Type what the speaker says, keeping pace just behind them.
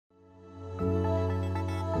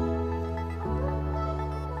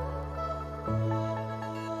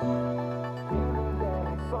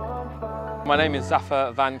My name is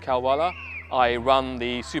Zafar Van Kalwala. I run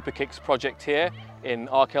the Super Kickz project here in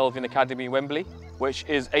Elvin Academy, Wembley, which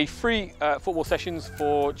is a free football sessions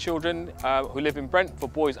for children who live in Brent, for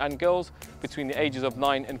boys and girls between the ages of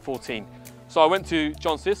 9 and 14. So I went to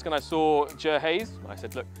John Sisk and I saw Jer Hayes. I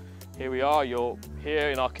said, look, here we are, you're here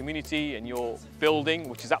in our community and you're building,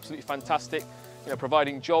 which is absolutely fantastic,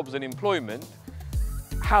 providing jobs and employment.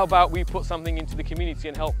 How about we put something into the community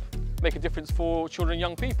and help make a difference for children and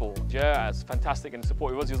young people? Jer, as fantastic and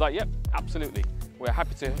supportive he was like, yep, absolutely. We're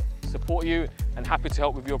happy to support you and happy to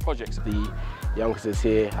help with your projects. The youngsters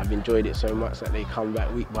here have enjoyed it so much that they come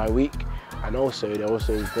back week by week, and they're also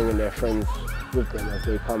bringing their friends with them as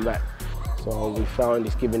they come back. So we found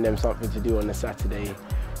it's giving them something to do on a Saturday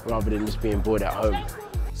rather than just being bored at home.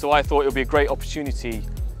 So I thought it would be a great opportunity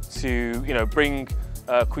to bring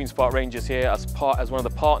Queen's Park Rangers here as one of the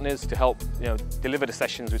partners to help deliver the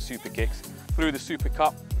sessions with Super Kickz. Through the Super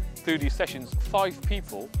Cup, through these sessions, 5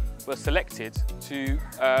 people were selected to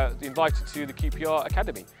invited to the QPR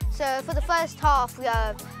Academy. So for the first half we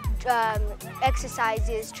have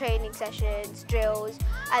exercises, training sessions, drills,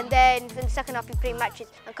 and then for the second half we play matches.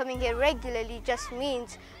 And coming here regularly just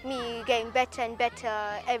means me getting better and better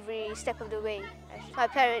every step of the way. My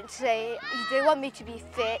parents say they want me to be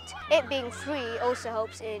fit. It being free also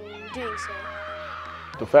helps in doing so.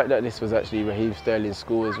 The fact that this was actually Raheem Sterling's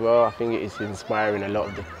school as well, I think it is inspiring a lot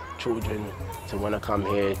of the children to want to come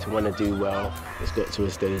here, to want to do well. It's got to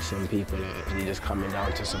instill in some people that are actually just coming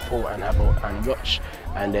down to support and watch.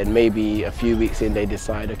 And then maybe a few weeks in they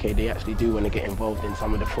decide, okay, they actually do want to get involved in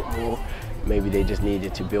some of the football. Maybe they just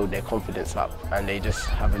needed to build their confidence up and they just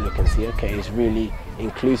have a look and see, okay, it's really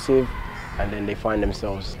inclusive, and then they find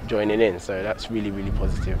themselves joining in. So that's really, really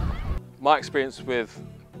positive. My experience with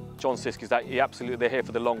John Sisk is that they're here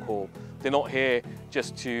for the long haul. They're not here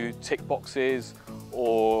just to tick boxes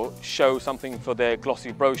or show something for their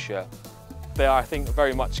glossy brochure. They are, I think,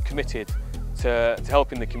 very much committed to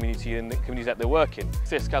helping the community and the communities that they work in.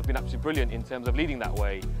 Sisk has been absolutely brilliant in terms of leading that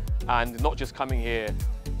way and not just coming here,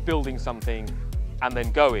 building something and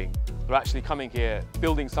then going. They're actually coming here,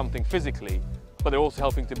 building something physically, but they're also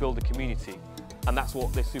helping to build a community. And that's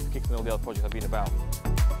what this Super Kickz and all the other projects have been about.